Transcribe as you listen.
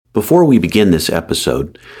Before we begin this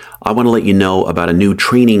episode, I want to let you know about a new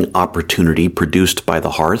training opportunity produced by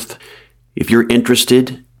The Hearth. If you're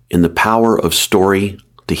interested in the power of story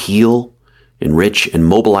to heal, enrich, and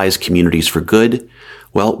mobilize communities for good,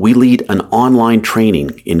 well, we lead an online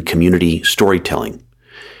training in community storytelling.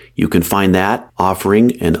 You can find that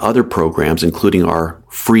offering and other programs, including our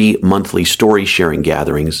free monthly story sharing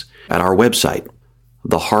gatherings, at our website,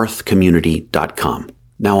 thehearthcommunity.com.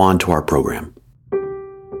 Now on to our program.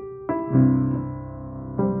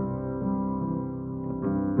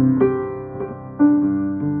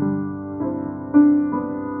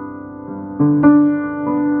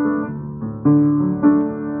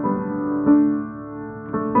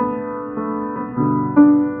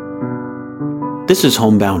 This is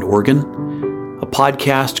Homebound Oregon, a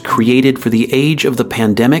podcast created for the age of the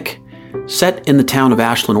pandemic, set in the town of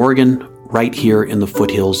Ashland, Oregon, right here in the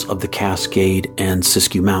foothills of the Cascade and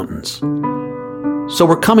Siskiyou Mountains. So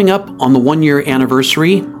we're coming up on the 1-year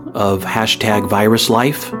anniversary of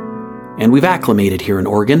 #VirusLife, and we've acclimated here in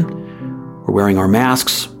Oregon. We're wearing our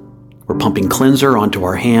masks, we're pumping cleanser onto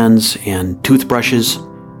our hands and toothbrushes.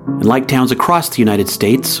 And like towns across the United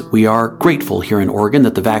States, we are grateful here in Oregon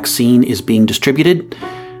that the vaccine is being distributed.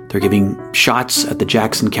 They're giving shots at the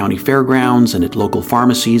Jackson County Fairgrounds and at local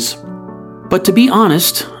pharmacies. But to be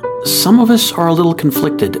honest, some of us are a little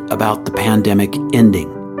conflicted about the pandemic ending.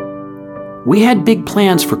 We had big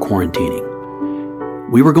plans for quarantining.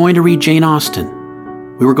 We were going to read Jane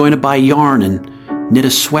Austen. We were going to buy yarn and knit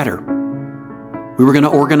a sweater. We were going to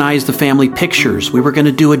organize the family pictures. We were going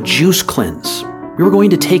to do a juice cleanse. We were going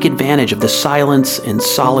to take advantage of the silence and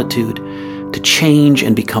solitude to change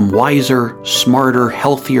and become wiser, smarter,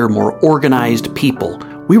 healthier, more organized people.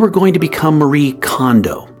 We were going to become Marie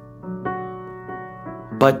Kondo.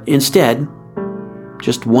 But instead,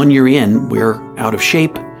 just 1 year in, we're out of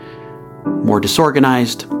shape, more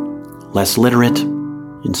disorganized, less literate.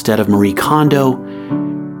 Instead of Marie Kondo,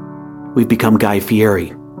 we've become Guy Fieri.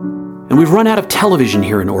 And we've run out of television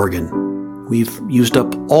here in Oregon. We've used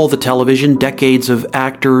up all the television, decades of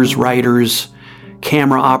actors, writers,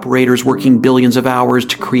 camera operators working billions of hours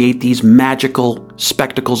to create these magical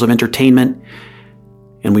spectacles of entertainment,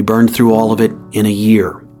 and we burned through all of it in a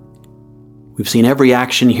year. We've seen every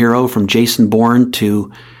action hero from Jason Bourne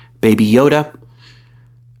to Baby Yoda,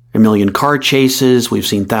 a million car chases, we've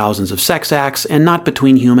seen thousands of sex acts, and not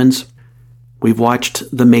between humans. We've watched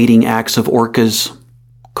the mating acts of orcas,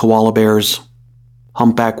 koala bears,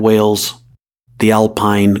 humpback whales, the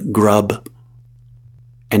alpine grub,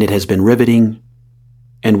 and it has been riveting,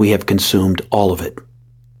 and we have consumed all of it.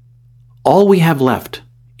 All we have left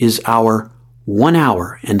is our 1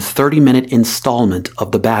 hour and 30-minute installment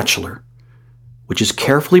of The Bachelor, which is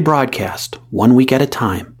carefully broadcast 1 week at a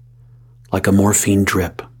time, like a morphine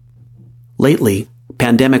drip. Lately,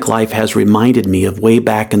 pandemic life has reminded me of way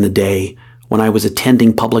back in the day when I was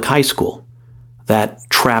attending public high school. That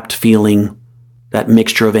trapped feeling, that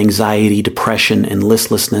mixture of anxiety, depression, and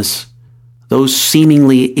listlessness, those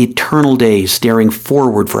seemingly eternal days staring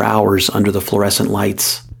forward for hours under the fluorescent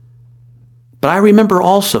lights. But I remember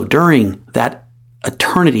also during that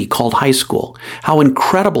eternity called high school, how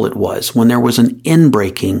incredible it was when there was an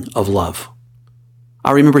inbreaking of love.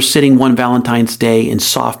 I remember sitting one Valentine's Day in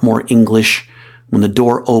sophomore English when the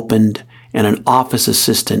door opened and an office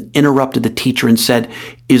assistant interrupted the teacher and said,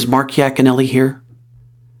 "Is Mark Yaconelli here?"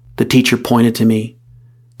 The teacher pointed to me.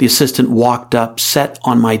 The assistant walked up, set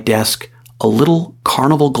on my desk a little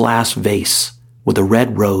carnival glass vase with a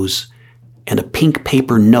red rose and a pink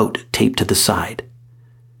paper note taped to the side.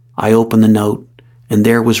 I opened the note, and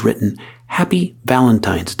there was written, "Happy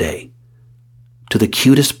Valentine's Day," to the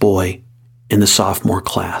cutest boy in the sophomore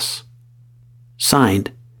class.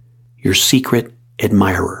 Signed, your secret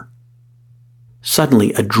admirer.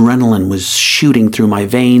 Suddenly, adrenaline was shooting through my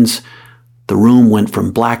veins. The room went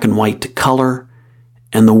from black and white to color,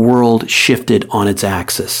 and the world shifted on its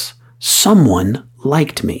axis. Someone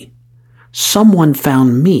liked me. Someone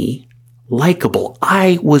found me likable.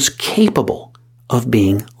 I was capable of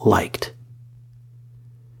being liked.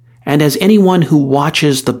 And as anyone who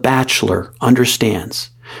watches The Bachelor understands,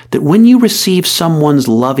 that when you receive someone's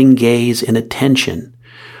loving gaze and attention,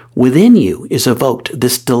 within you is evoked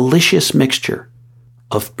this delicious mixture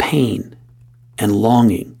of pain and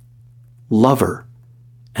longing, lover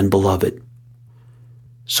and beloved.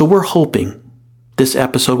 So we're hoping this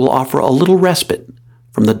episode will offer a little respite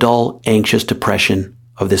from the dull, anxious depression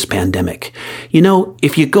of this pandemic. You know,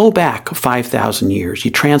 if you go back 5,000 years,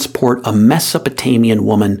 you transport a Mesopotamian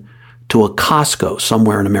woman to a Costco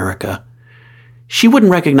somewhere in America, she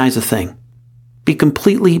wouldn't recognize a thing. Be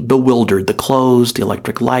completely bewildered. The clothes, the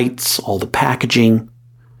electric lights, all the packaging.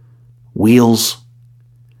 wheels.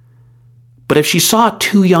 But if she saw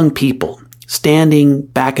two young people standing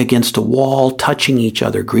back against a wall, touching each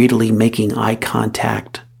other, greedily making eye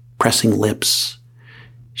contact, pressing lips,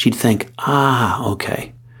 she'd think,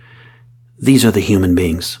 okay, these are the human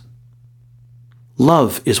beings.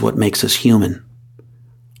 Love is what makes us human.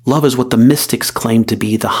 Love is what the mystics claim to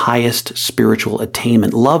be the highest spiritual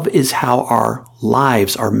attainment. Love is how our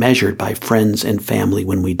lives are measured by friends and family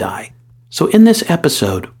when we die. So in this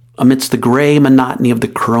episode, amidst the gray monotony of the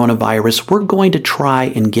coronavirus, we're going to try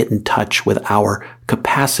and get in touch with our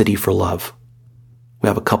capacity for love. We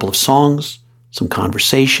have a couple of songs, some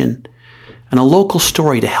conversation, and a local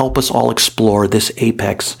story to help us all explore this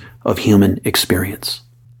apex of human experience.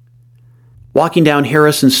 Walking down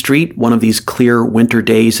Harrison Street, one of these clear winter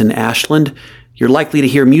days in Ashland, you're likely to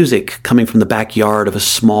hear music coming from the backyard of a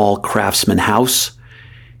small craftsman house.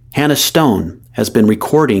 Hannah Stone has been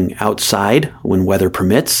recording outside when weather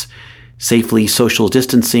permits, safely social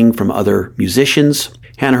distancing from other musicians.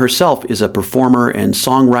 Hannah herself is a performer and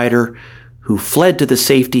songwriter who fled to the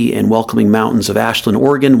safety and welcoming mountains of Ashland,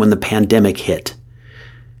 Oregon when the pandemic hit.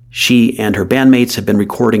 She and her bandmates have been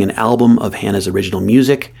recording an album of Hannah's original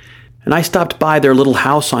music, and I stopped by their little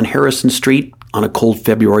house on Harrison Street on a cold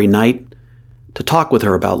February night to talk with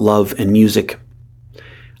her about love and music.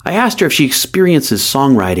 I asked her if she experiences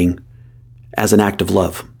songwriting as an act of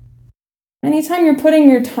love. Anytime you're putting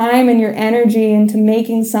your time and your energy into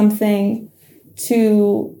making something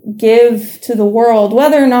to give to the world,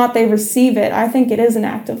 whether or not they receive it, I think it is an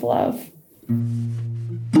act of love.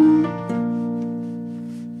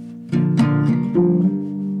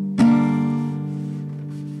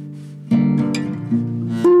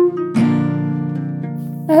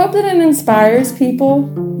 I hope that it inspires people,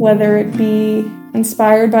 whether it be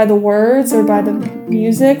inspired by the words or by the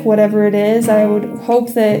music, whatever it is. I would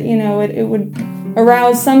hope that, it would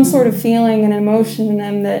arouse some sort of feeling and emotion in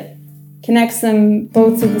them that connects them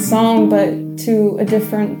both to the song but to a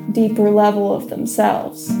different, deeper level of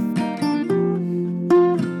themselves.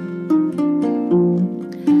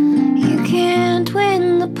 You can't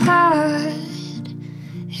win the part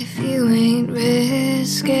if you ain't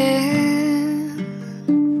risking.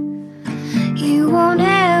 You won't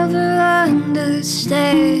ever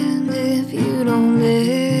understand if you don't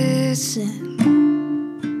listen.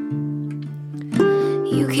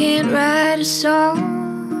 You can't write a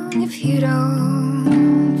song if you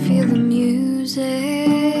don't feel the music.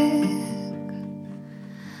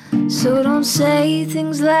 So don't say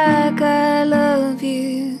things like I love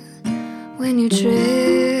you when you're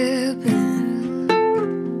tripping.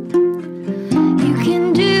 You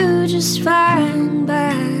can do just fine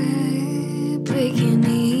by breaking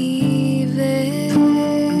even.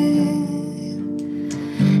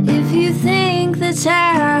 If you think that's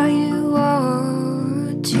how you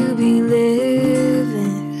ought to be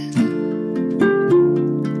living,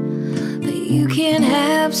 but you can't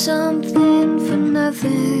have something for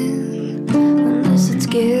nothing unless it's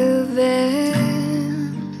given.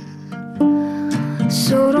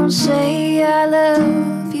 So don't say I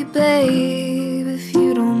love you, babe, if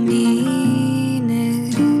you don't mean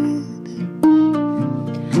it.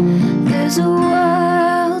 There's a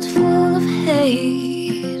world full of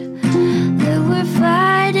hate that we're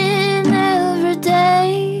fighting every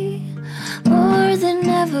day. More than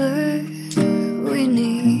ever, we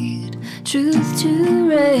need truth to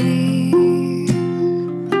reign.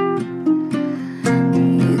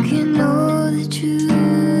 You can know the truth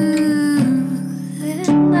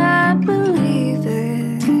and not believe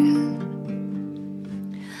it.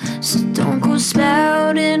 So don't go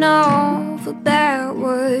spouting off about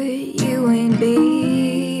what you ain't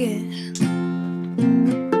being.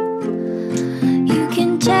 You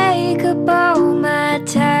can take up all my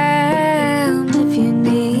time if you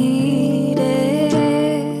need it.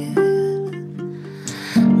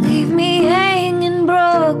 Leave me hanging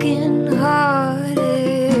broken hearted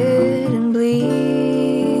and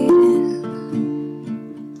bleeding.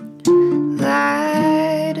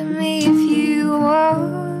 Lie to me if you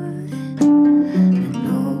want, but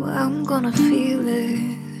no, I'm gonna feel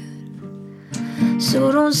it.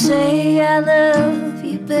 So don't say I love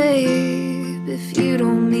you, babe, if you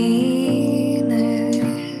don't mean it.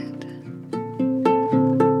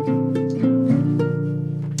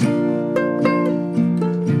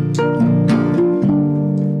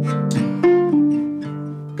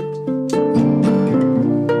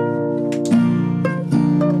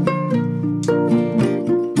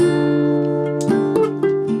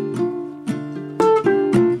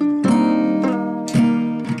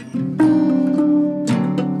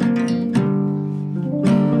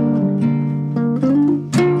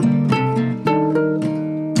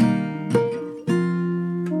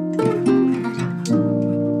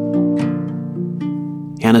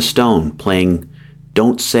 Hannah Stone playing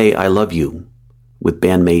Don't Say I Love You with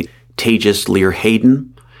bandmate Tejas Lear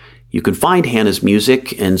Hayden. You can find Hannah's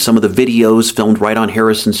music and some of the videos filmed right on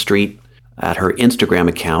Harrison Street at her Instagram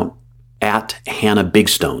account at Hannah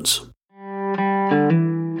Bigstones.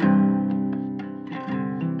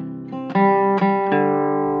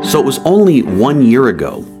 So it was only 1 year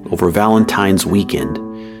ago, over Valentine's weekend,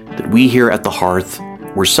 that we here at The Hearth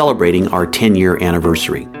were celebrating our 10-year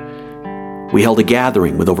anniversary. We held a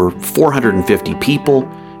gathering with over 450 people,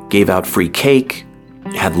 gave out free cake,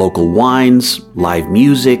 had local wines, live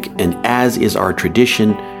music, and as is our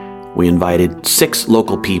tradition, we invited 6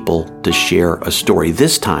 local people to share a story,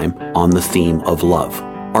 this time on the theme of love.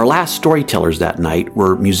 Our last storytellers that night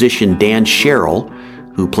were musician Dan Sherrill,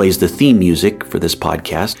 who plays the theme music for this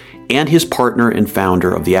podcast, and his partner and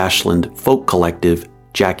founder of the Ashland Folk Collective,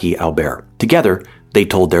 Jackie Albert. Together, they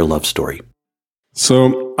told their love story.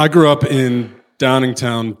 So I grew up in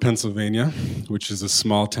Downingtown, Pennsylvania, which is a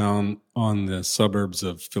small town on the suburbs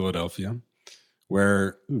of Philadelphia,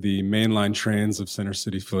 where the mainline trains of Center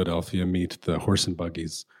City, Philadelphia meet the horse and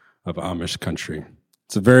buggies of Amish country.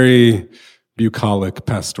 It's a very bucolic,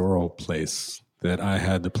 pastoral place that I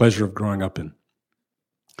had the pleasure of growing up in.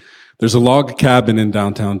 There's a log cabin in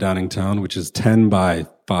downtown Downingtown, which is 10 by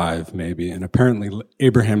 5 maybe, and apparently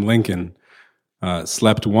Abraham Lincoln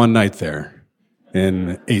slept one night there in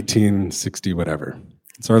 1860 whatever.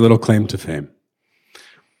 It's our little claim to fame.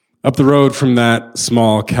 Up the road from that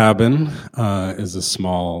small cabin is a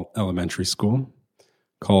small elementary school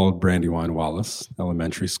called Brandywine Wallace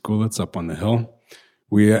Elementary School. It's up on the hill.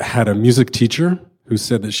 We had a music teacher who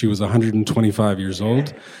said that she was 125 years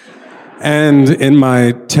old. And in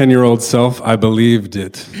my 10-year-old self, I believed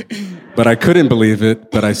it. But I couldn't believe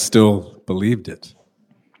it, but I still believed it.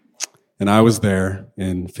 And I was there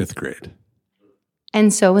in 5th grade.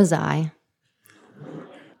 And so was I.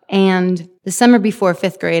 And the summer before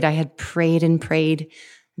 5th grade, I had prayed and prayed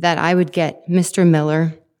that I would get Mr.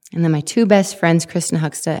 Miller, and then my 2 best friends, Kristen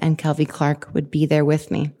Huxta and Kelvie Clark, would be there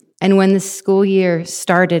with me. And when the school year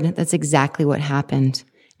started, that's exactly what happened.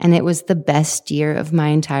 And it was the best year of my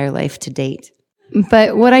entire life to date.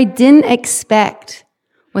 But what I didn't expect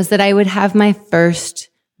was that I would have my first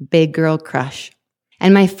big girl crush.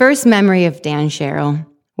 And my first memory of Dan Sherrill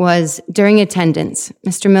was during attendance.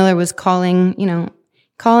 Mr. Miller was calling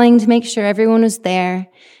to make sure everyone was there.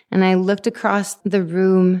 And I looked across the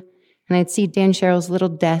room and I'd see Dan Sherrill's little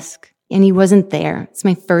desk and he wasn't there. It's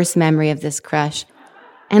my first memory of this crush.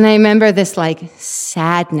 And I remember this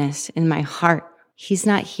sadness in my heart. He's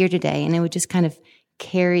not here today, and it would just kind of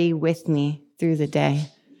carry with me through the day.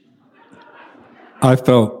 I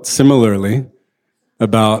felt similarly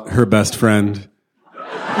about her best friend,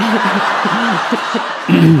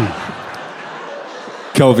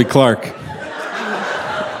 Kelvie Clark.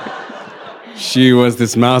 She was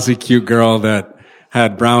this mousy, cute girl that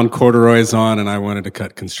had brown corduroys on, and I wanted to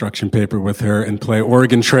cut construction paper with her and play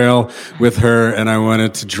Oregon Trail with her, and I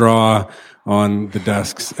wanted to draw on the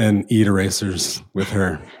desks and eat erasers with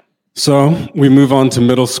her. So we move on to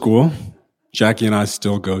middle school. Jackie and I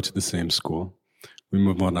still go to the same school. We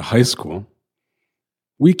move on to high school.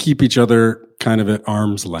 We keep each other kind of at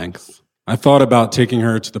arm's length. I thought about taking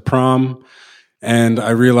her to the prom, and I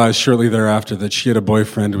realized shortly thereafter that she had a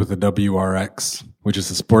boyfriend with a WRX, which is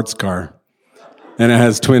a sports car, and it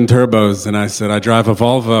has twin turbos, and I said, I drive a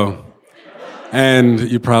Volvo. And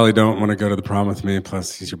you probably don't want to go to the prom with me.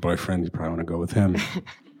 Plus, he's your boyfriend. You probably want to go with him.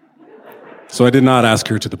 So I did not ask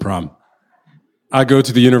her to the prom. I go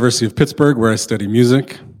to the University of Pittsburgh, where I study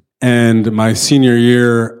music. And my senior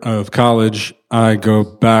year of college, I go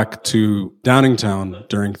back to Downingtown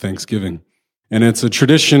during Thanksgiving. And it's a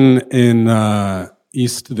tradition in the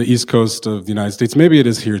East Coast of the United States. Maybe it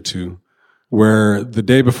is here too, where the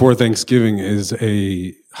day before Thanksgiving is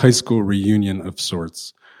a high school reunion of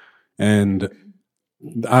sorts. And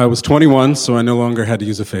I was 21, so I no longer had to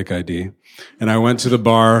use a fake ID. And I went to the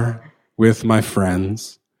bar with my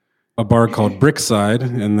friends, a bar called Brickside,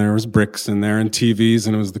 and there was bricks in there and TVs,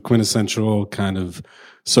 and it was the quintessential kind of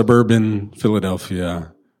suburban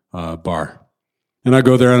Philadelphia bar. And I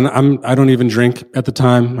go there, and I don't even drink at the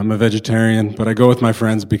time. I'm a vegetarian, but I go with my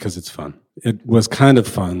friends because it's fun. It was kind of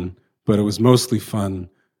fun, but it was mostly fun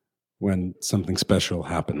when something special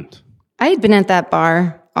happened. I had been at that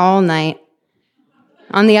bar all night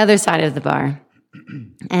on the other side of the bar.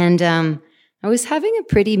 And I was having a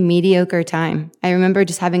pretty mediocre time. I remember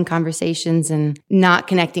just having conversations and not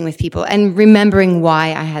connecting with people and remembering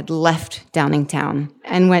why I had left Downingtown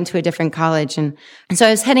and went to a different college. And so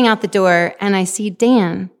I was heading out the door and I see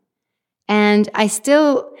Dan. And I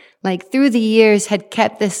still, through the years had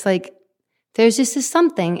kept this, there's just this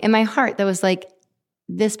something in my heart that was like,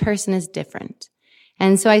 this person is different.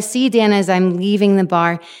 And so I see Dan as I'm leaving the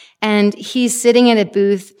bar, and he's sitting at a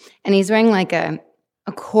booth, and he's wearing like a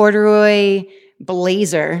corduroy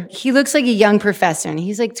blazer. He looks like a young professor, and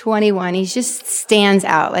he's like 21. He just stands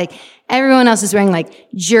out. Like everyone else is wearing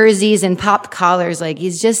like jerseys and pop collars. Like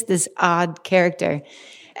he's just this odd character.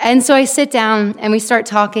 And so I sit down and we start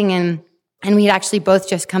talking, and we'd actually both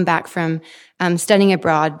just come back from studying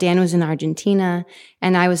abroad. Dan was in Argentina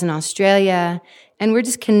and I was in Australia. And we're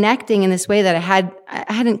just connecting in this way that I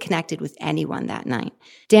hadn't connected with anyone that night.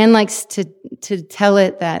 Dan likes to tell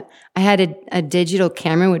it that I had a digital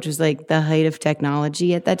camera, which was like the height of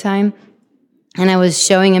technology at that time. And I was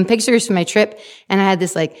showing him pictures from my trip, and I had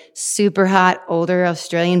this like super hot older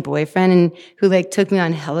Australian boyfriend and who like took me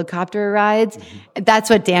on helicopter rides.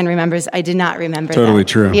 That's what Dan remembers. I did not remember Totally that.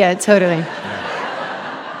 true. Yeah, totally.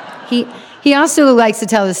 He also likes to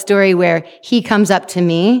tell the story where he comes up to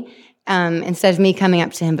me instead of me coming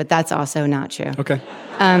up to him, but that's also not true. Okay.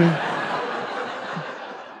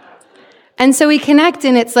 And so we connect,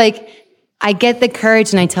 and it's like, I get the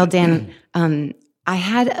courage and I tell Dan, I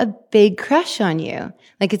had a big crush on you.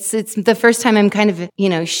 Like it's the first time I'm kind of,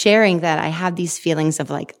 sharing that I have these feelings of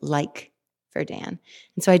like for Dan.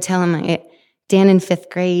 And so I tell him, Dan, in 5th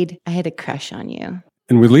grade, I had a crush on you.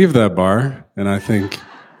 And we leave that bar, and I think,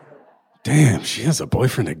 damn, she has a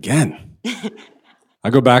boyfriend again. I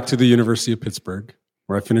go back to the University of Pittsburgh,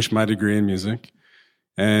 where I finished my degree in music,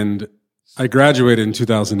 and I graduated in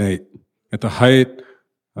 2008 at the height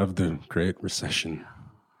of the Great Recession.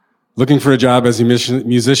 Looking for a job as a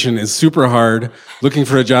musician is super hard. Looking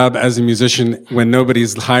for a job as a musician when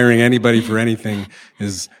nobody's hiring anybody for anything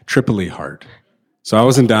is triply hard. So I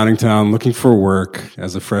was in Downingtown looking for work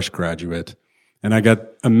as a fresh graduate, and I got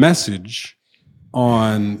a message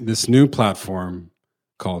on this new platform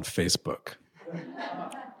called Facebook.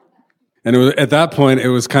 And at that point, it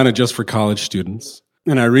was kind of just for college students.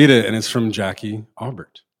 And I read it, and it's from Jackie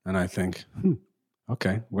Albert. And I think,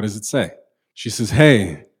 okay, what does it say? She says,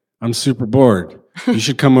 hey, I'm super bored. You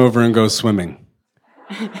should come over and go swimming.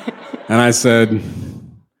 And I said,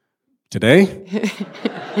 today?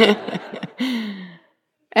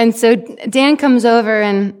 And so Dan comes over,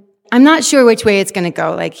 and I'm not sure which way it's going to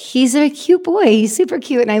go. Like, he's a cute boy. He's super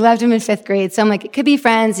cute. And I loved him in 5th grade. So I'm like, it could be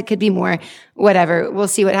friends. It could be more, whatever. We'll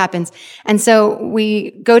see what happens. And so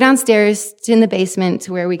we go downstairs in the basement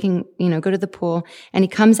to where we can, go to the pool. And he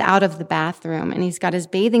comes out of the bathroom, and he's got his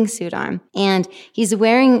bathing suit on, and he's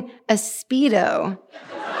wearing a Speedo.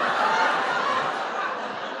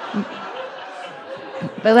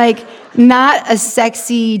 But like, not a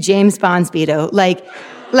sexy James Bond Speedo.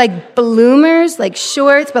 Like bloomers, like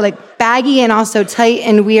shorts, but like baggy and also tight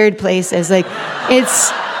in weird places. Like it's.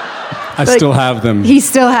 I still have them. He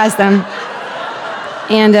still has them.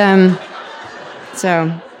 And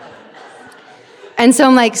so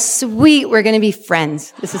I'm like, sweet, we're gonna be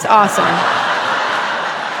friends. This is awesome.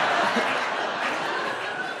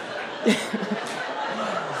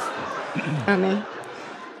 Okay.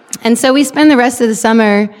 And so we spend the rest of the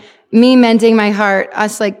summer, me mending my heart,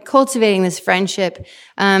 us like cultivating this friendship,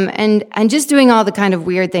 and just doing all the kind of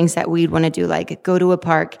weird things that we'd want to do, like go to a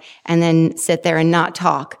park and then sit there and not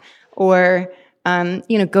talk, or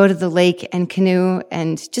go to the lake and canoe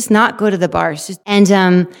and just not go to the bars.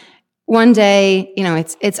 And one day,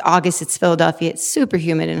 it's August, it's Philadelphia, it's super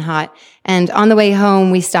humid and hot. And on the way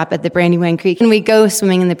home, we stop at the Brandywine Creek, and we go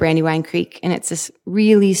swimming in the Brandywine Creek. And it's this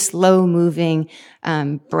really slow moving,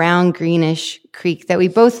 brown greenish creek that we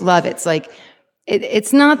both love. It's like,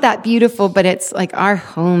 it's not that beautiful, but it's like our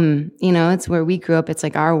home, it's where we grew up. It's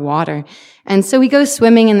like our water. And so we go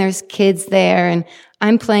swimming, and there's kids there, and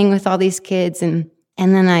I'm playing with all these kids. And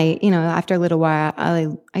then after a little while,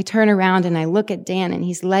 I turn around and I look at Dan, and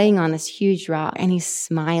he's laying on this huge rock, and he's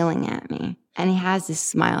smiling at me. And he has this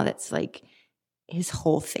smile that's like his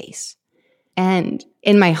whole face. And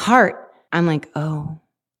in my heart, I'm like, oh,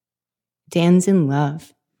 Dan's in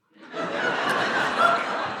love.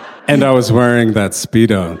 And I was wearing that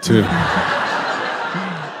Speedo, too.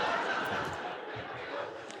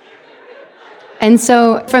 And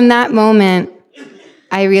so from that moment,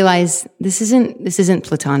 I realized this isn't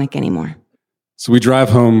platonic anymore. So we drive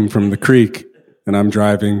home from the creek, and I'm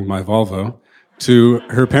driving my Volvo to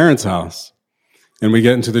her parents' house. And we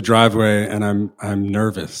get into the driveway, and I'm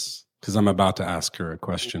nervous because I'm about to ask her a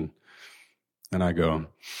question. And I go,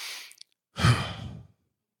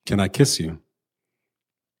 can I kiss you?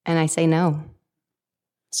 And I say no.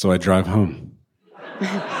 So I drive home.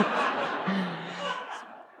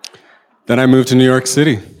 Then I moved to New York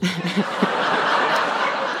City.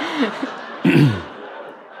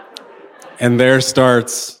 And there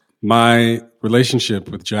starts my relationship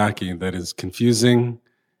with Jackie that is confusing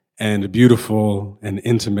and beautiful and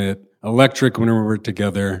intimate, electric when we're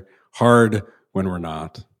together, hard when we're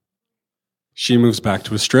not. She moves back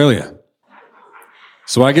to Australia.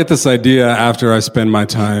 So I get this idea after I spend my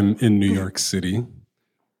time in New York City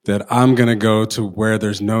that I'm going to go to where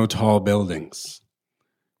there's no tall buildings,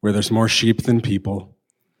 where there's more sheep than people,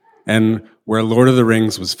 and where Lord of the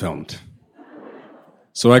Rings was filmed.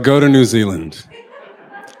 So I go to New Zealand.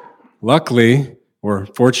 Luckily, or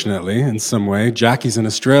fortunately in some way, Jackie's in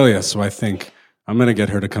Australia, so I think I'm going to get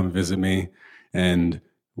her to come visit me, and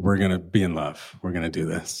we're going to be in love. We're going to do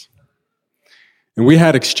this. And we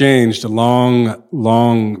had exchanged a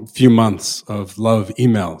long few months of love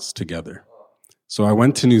emails together. So I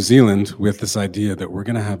went to New Zealand with this idea that we're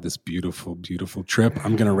going to have this beautiful, beautiful trip.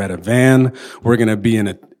 I'm going to rent a van. We're going to be in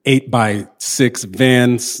an 8x6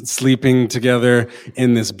 van, sleeping together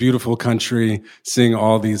in this beautiful country, seeing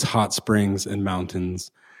all these hot springs and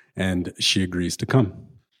mountains. And she agrees to come.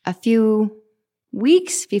 A few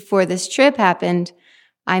weeks before this trip happened,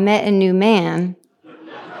 I met a new man.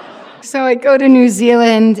 So I go to New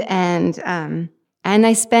Zealand and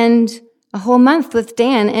I spend a whole month with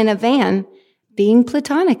Dan in a van being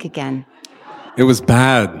platonic again. It was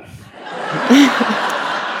bad.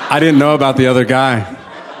 I didn't know about the other guy.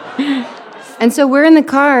 And so we're in the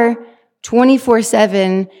car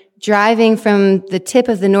 24/7, driving from the tip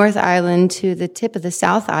of the North Island to the tip of the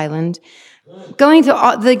South Island, going to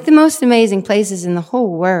all, the most amazing places in the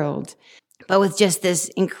whole world, but with just this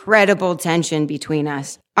incredible tension between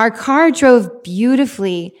us. Our car drove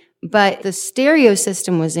beautifully, but the stereo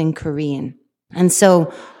system was in Korean. And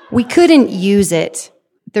so we couldn't use it.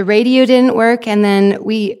 The radio didn't work, and then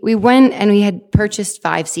we went and we had purchased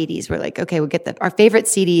 5 CDs. We're like, okay, we'll get our favorite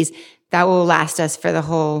CDs that will last us for the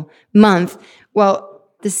whole month. Well,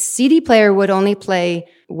 the CD player would only play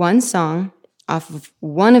one song off of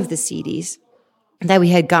one of the CDs that we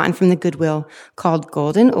had gotten from the Goodwill called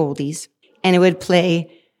Golden Oldies, and it would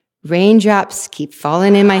play Raindrops Keep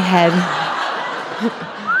Falling in My Head.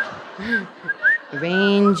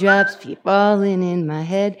 Raindrops keep falling in my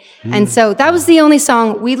head. And so that was the only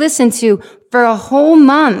song we listened to for a whole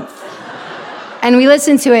month. And we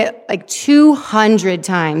listened to it like 200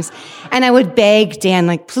 times. And I would beg Dan,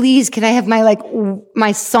 like, please, can I have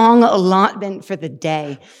my song allotment for the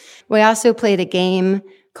day? We also played a game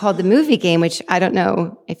called the movie game, which I don't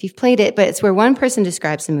know if you've played it, but it's where one person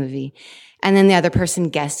describes the movie and then the other person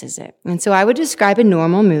guesses it. And so I would describe a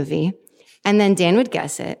normal movie, and then Dan would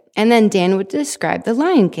guess it. And then Dan would describe The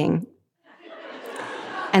Lion King.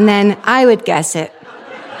 And then I would guess it.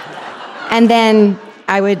 And then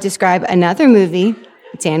I would describe another movie.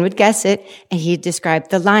 Dan would guess it. And he'd describe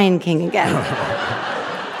The Lion King again.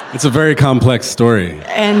 It's a very complex story.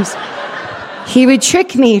 And he would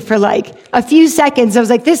trick me for like a few seconds. I was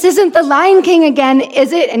like, this isn't The Lion King again,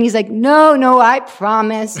 is it? And he's like, no, I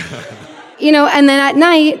promise. And then at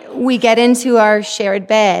night, we get into our shared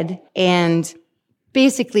bed and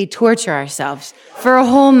basically torture ourselves for a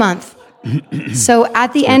whole month. So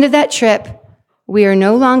at the end of that trip, we are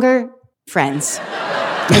no longer friends.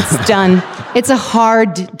 It's done. It's a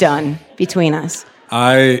hard done between us.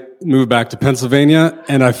 I moved back to Pennsylvania,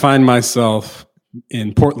 and I find myself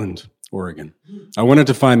in Portland, Oregon. I wanted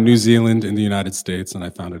to find New Zealand in the United States, and I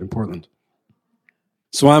found it in Portland.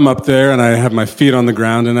 So I'm up there and I have my feet on the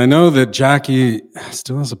ground, and I know that Jackie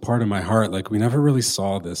still has a part of my heart. Like, we never really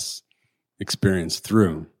saw this experience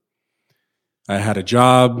through. I had a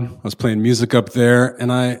job, I was playing music up there,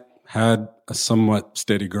 and I had a somewhat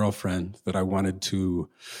steady girlfriend that I wanted to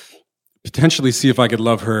potentially see if I could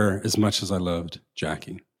love her as much as I loved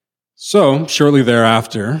Jackie. So shortly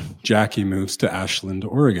thereafter, Jackie moves to Ashland,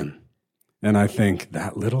 Oregon. And I think,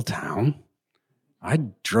 that little town? I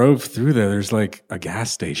drove through there. There's like a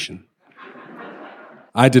gas station.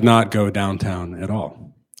 I did not go downtown at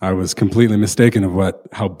all. I was completely mistaken of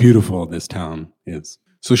how beautiful this town is.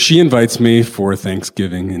 So she invites me for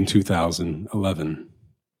Thanksgiving in 2011.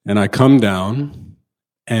 And I come down,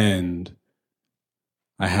 and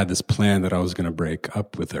I had this plan that I was going to break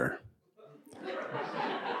up with her.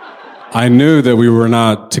 I knew that we were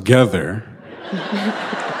not together.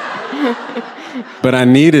 But I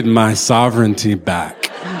needed my sovereignty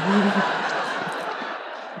back.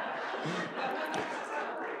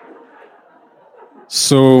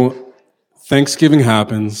 So Thanksgiving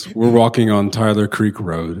happens. We're walking on Tyler Creek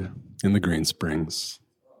Road in the Green Springs.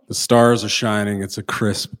 The stars are shining. It's a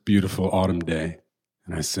crisp, beautiful autumn day.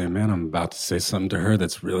 And I say, man, I'm about to say something to her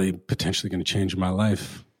that's really potentially going to change my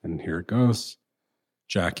life. And here it goes.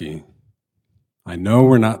 Jackie, I know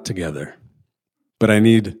we're not together, but I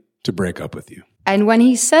need to break up with you. And when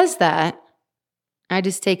he says that, I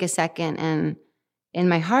just take a second, and in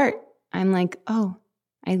my heart, I'm like, oh,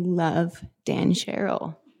 I love Dan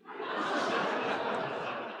Sherrill.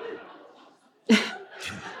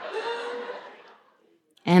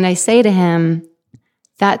 And I say to him,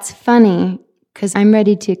 that's funny, because I'm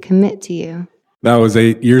ready to commit to you. That was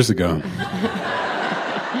 8 years ago.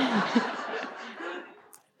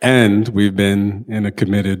 And we've been in a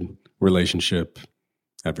committed relationship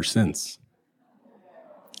ever since.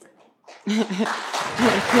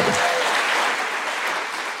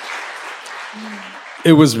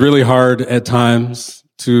 It was really hard at times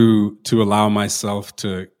to allow myself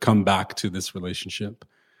to come back to this relationship.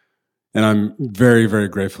 And I'm very, very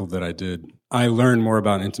grateful that I did. I learn more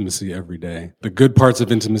about intimacy every day. The good parts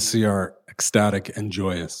of intimacy are ecstatic and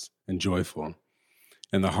joyous and joyful.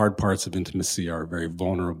 And the hard parts of intimacy are very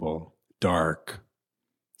vulnerable, dark,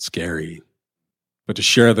 scary. But to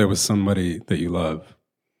share that with somebody that you love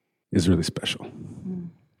is really special.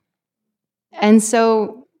 And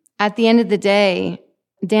so at the end of the day,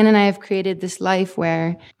 Dan and I have created this life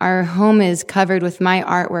where our home is covered with my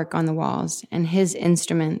artwork on the walls and his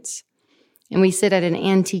instruments. And we sit at an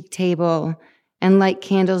antique table and light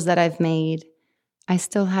candles that I've made. I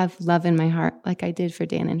still have love in my heart like I did for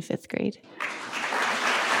Dan in 5th grade.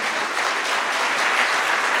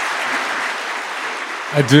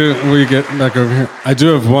 Will you get back over here? I do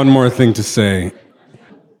have one more thing to say.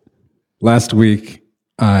 Last week,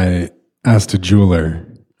 I asked a jeweler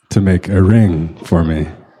to make a ring for me.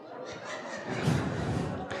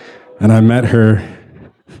 And I met her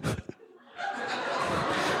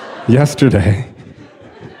yesterday.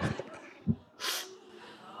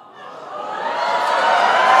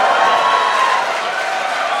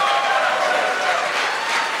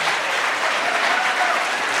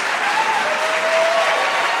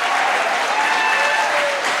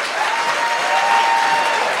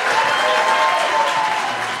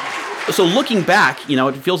 So looking back,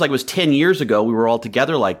 it feels like it was 10 years ago we were all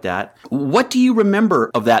together like that. What do you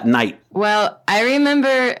remember of that night? Well, I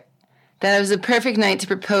remember that it was a perfect night to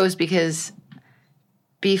propose because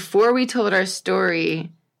before we told our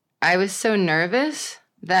story, I was so nervous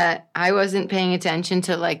that I wasn't paying attention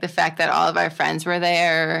to the fact that all of our friends were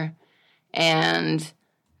there and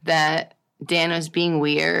that Dan was being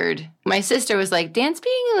weird. My sister was like, Dan's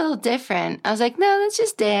being a little different. I was like, no, that's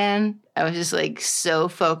just Dan. I was just so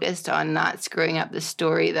focused on not screwing up the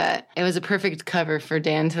story that it was a perfect cover for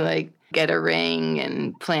Dan to get a ring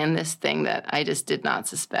and plan this thing that I just did not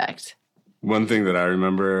suspect. One thing that I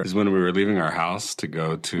remember is when we were leaving our house to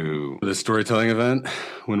go to the storytelling event.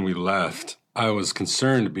 When we left, I was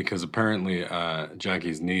concerned because apparently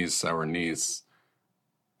Jackie's niece, our niece,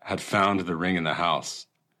 had found the ring in the house.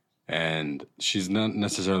 And she's not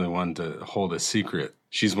necessarily one to hold a secret.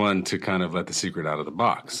 She's one to kind of let the secret out of the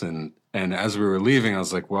box. And as we were leaving, I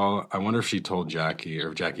was like, well, I wonder if she told Jackie or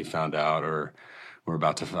if Jackie found out or we're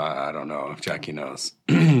about to, I don't know if Jackie knows.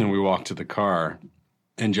 And we walked to the car.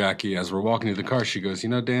 And Jackie, as we're walking to the car, she goes,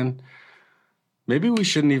 Dan, maybe we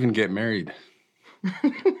shouldn't even get married.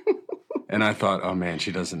 And I thought, oh, man,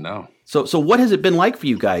 she doesn't know. So what has it been like for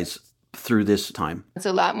you guys through this time? It's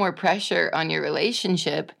a lot more pressure on your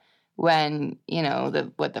relationship when,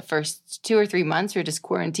 the first 2 or 3 months we're just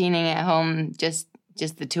quarantining at home, just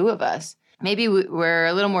the two of us. Maybe we're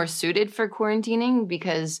a little more suited for quarantining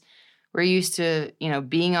because we're used to,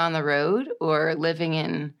 being on the road or living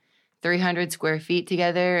in 300 square feet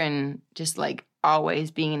together and just always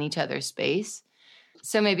being in each other's space.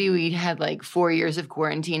 So maybe we had 4 years of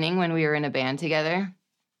quarantining when we were in a band together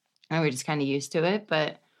and we're just kind of used to it.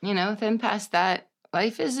 But, then past that,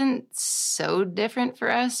 life isn't so different for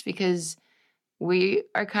us because we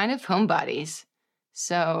are kind of homebodies.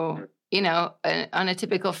 So, on a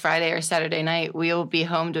typical Friday or Saturday night, we'll be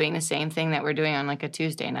home doing the same thing that we're doing on a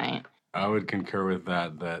Tuesday night. I would concur with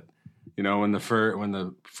that, when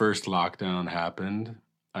the first lockdown happened,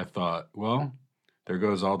 I thought, well, there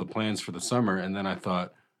goes all the plans for the summer. And then I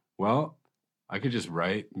thought, well, I could just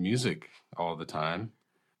write music all the time.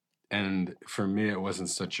 And for me, it wasn't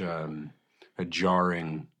such a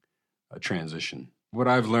jarring transition. What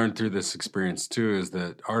I've learned through this experience, too, is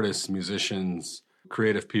that artists, musicians,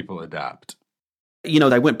 creative people adapt.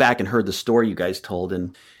 I went back and heard the story you guys told,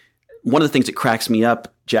 and one of the things that cracks me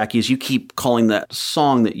up, Jackie, is you keep calling that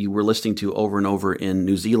song that you were listening to over and over in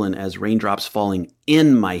New Zealand as raindrops falling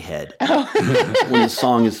in my head. When the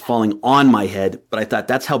song is falling on my head. But I thought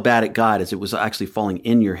that's how bad it got, as it was actually falling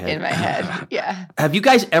in your head. In my head, yeah. Have you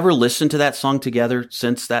guys ever listened to that song together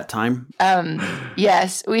since that time?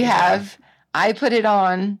 Yes, we have. I put it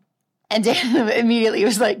on And Dan immediately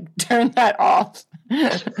was like, turn that off.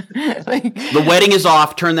 The wedding is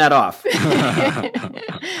off. Turn that off. The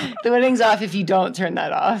wedding's off if you don't turn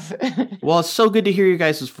that off. Well, it's so good to hear your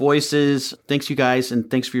guys' voices. Thanks, you guys,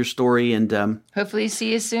 and thanks for your story. And hopefully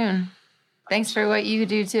see you soon. Thanks for what you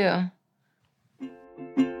do, too.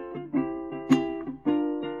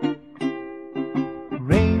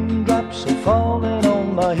 Raindrops are falling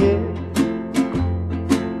on my head,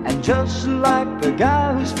 and just like the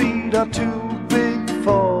guy whose feet are too big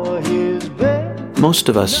for his bed. Most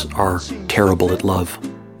of us are terrible at love.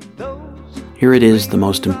 Here it is, the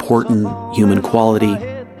most important human quality.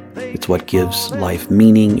 It's what gives life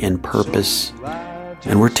meaning and purpose,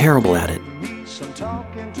 and we're terrible at it.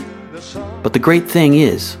 But the great thing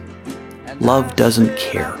is, love doesn't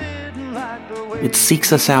care. It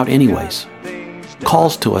seeks us out anyways,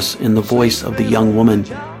 calls to us in the voice of the young woman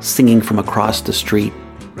singing from across the street,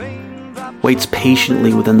 waits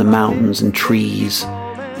patiently within the mountains and trees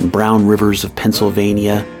and brown rivers of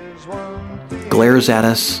Pennsylvania, glares at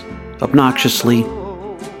us obnoxiously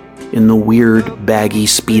in the weird, baggy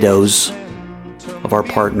Speedos of our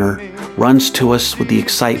partner, runs to us with the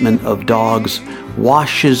excitement of dogs,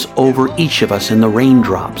 washes over each of us in the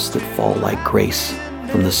raindrops that fall like grace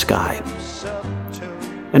from the sky.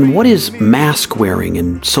 And what is mask wearing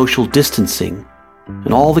and social distancing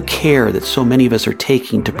and all the care that so many of us are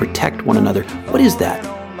taking to protect one another? What is that,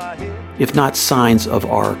 if not signs of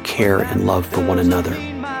our care and love for one another?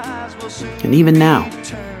 And even now,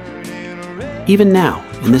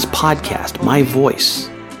 in this podcast, my voice,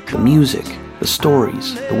 the music, the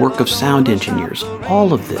stories, the work of sound engineers,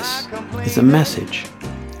 all of this is a message,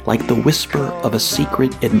 like the whisper of a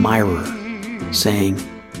secret admirer saying,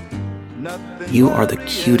 "You are the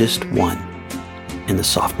cutest one in the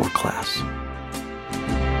sophomore class."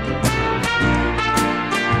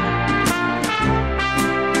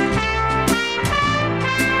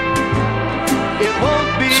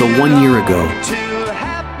 So 1 year ago,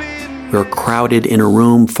 we were crowded in a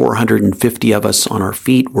room, 450 of us on our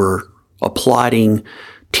feet. We're applauding,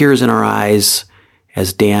 tears in our eyes,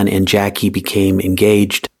 as Dan and Jackie became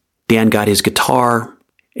engaged. Dan got his guitar,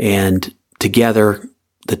 and together,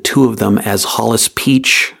 the two of them as Hollis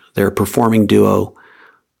Peach, their performing duo,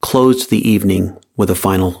 closed the evening with a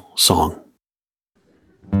final song.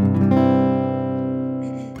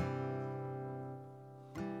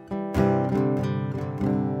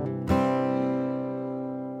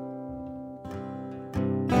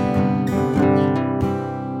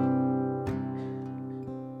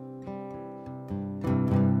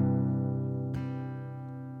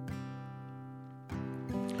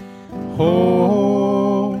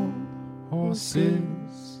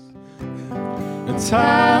 Horses, a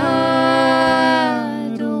tidal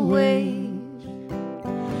wave,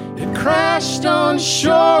 it crashed on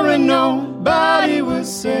shore and nobody was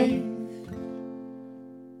safe.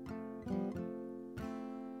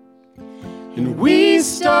 And we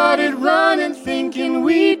started running thinking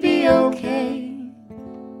we'd be okay,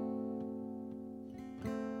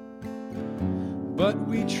 but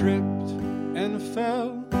we tripped and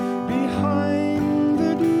fell behind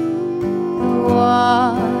the dune.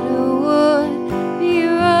 Water would be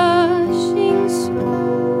rushing smooth.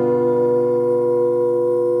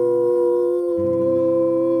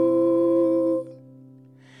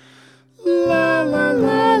 La la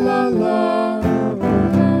la la la.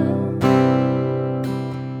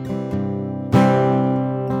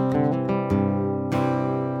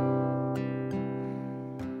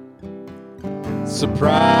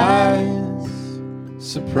 Surprise,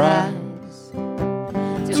 surprise,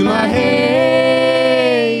 to my hazel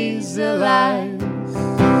eyes.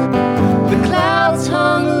 The clouds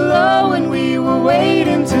hung low and we were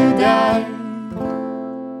waiting to die.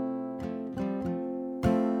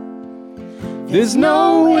 There's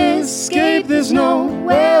no escape, there's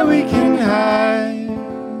nowhere we can hide.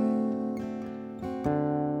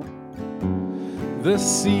 The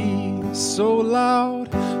sea so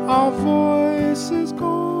loud, our voices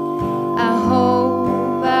gone.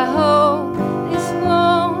 I hope this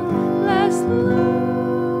won't last long.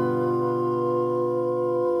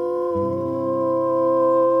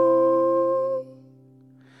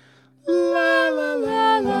 La la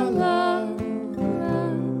la la la.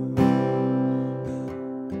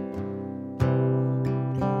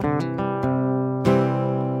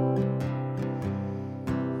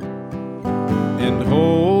 And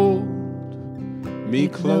hold me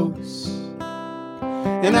close,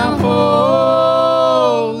 and I'll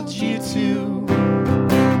hold you too.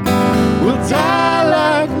 We'll die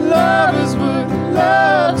like lovers would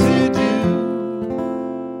love to do.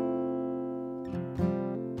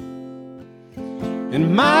 And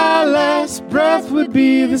my last breath would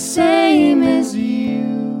be the same as you.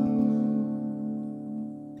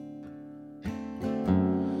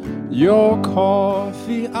 Your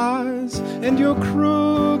coffee eyes and your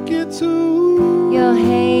crooked tooth, your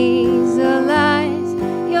hazel eyes,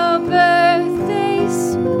 your birthday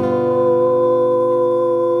smooth.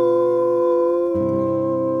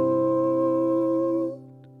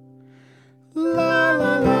 La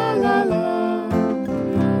la la la la.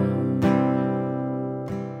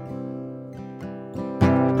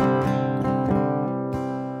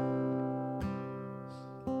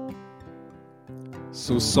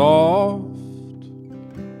 So soft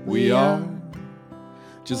we are,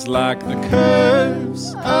 just like the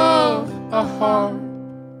curves of a heart.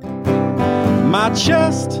 My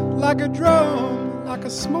chest like a drum, like a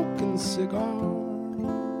smoking cigar.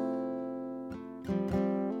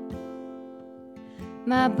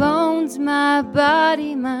 My bones, my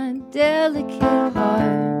body, my delicate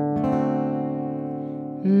heart.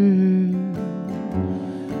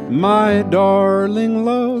 My darling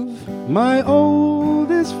love, my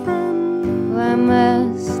oldest friend. Why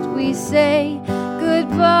must we say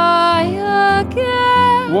goodbye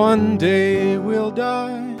again? One day we'll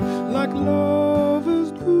die like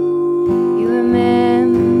lovers do. You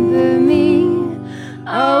remember me,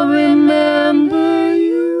 I'll remember you.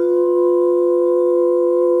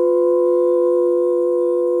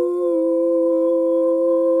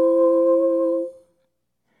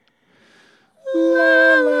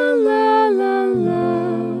 La la la la la.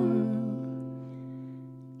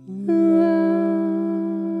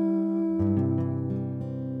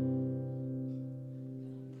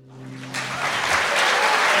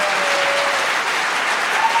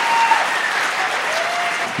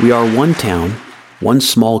 We are one town, one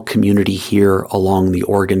small community here along the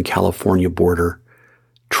Oregon-California border,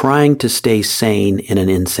 trying to stay sane in an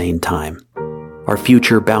insane time. Our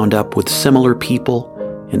future bound up with similar people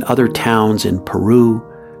in other towns in Peru,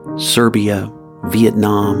 Serbia,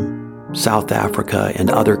 Vietnam, South Africa, and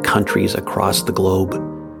other countries across the globe,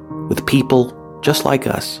 with people just like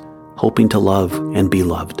us, hoping to love and be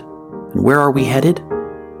loved. And where are we headed?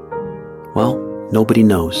 Well, nobody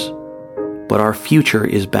knows. But our future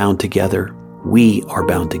is bound together. We are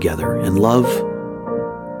bound together. And love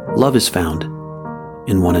is found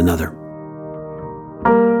in one another.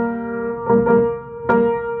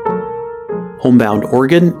 Homebound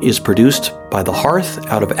Oregon is produced by The Hearth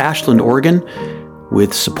out of Ashland, Oregon,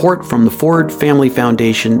 with support from the Ford Family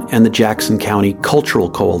Foundation and the Jackson County Cultural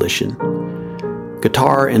Coalition.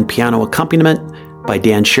 Guitar and piano accompaniment by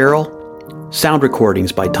Dan Sherrill. Sound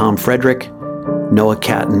recordings by Tom Frederick. Noah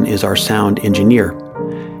Catton is our sound engineer.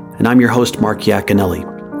 And I'm your host, Mark Iaconelli.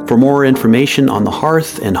 For more information on The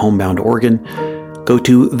Hearth and Homebound Oregon, go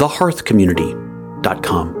to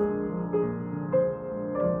thehearthcommunity.com.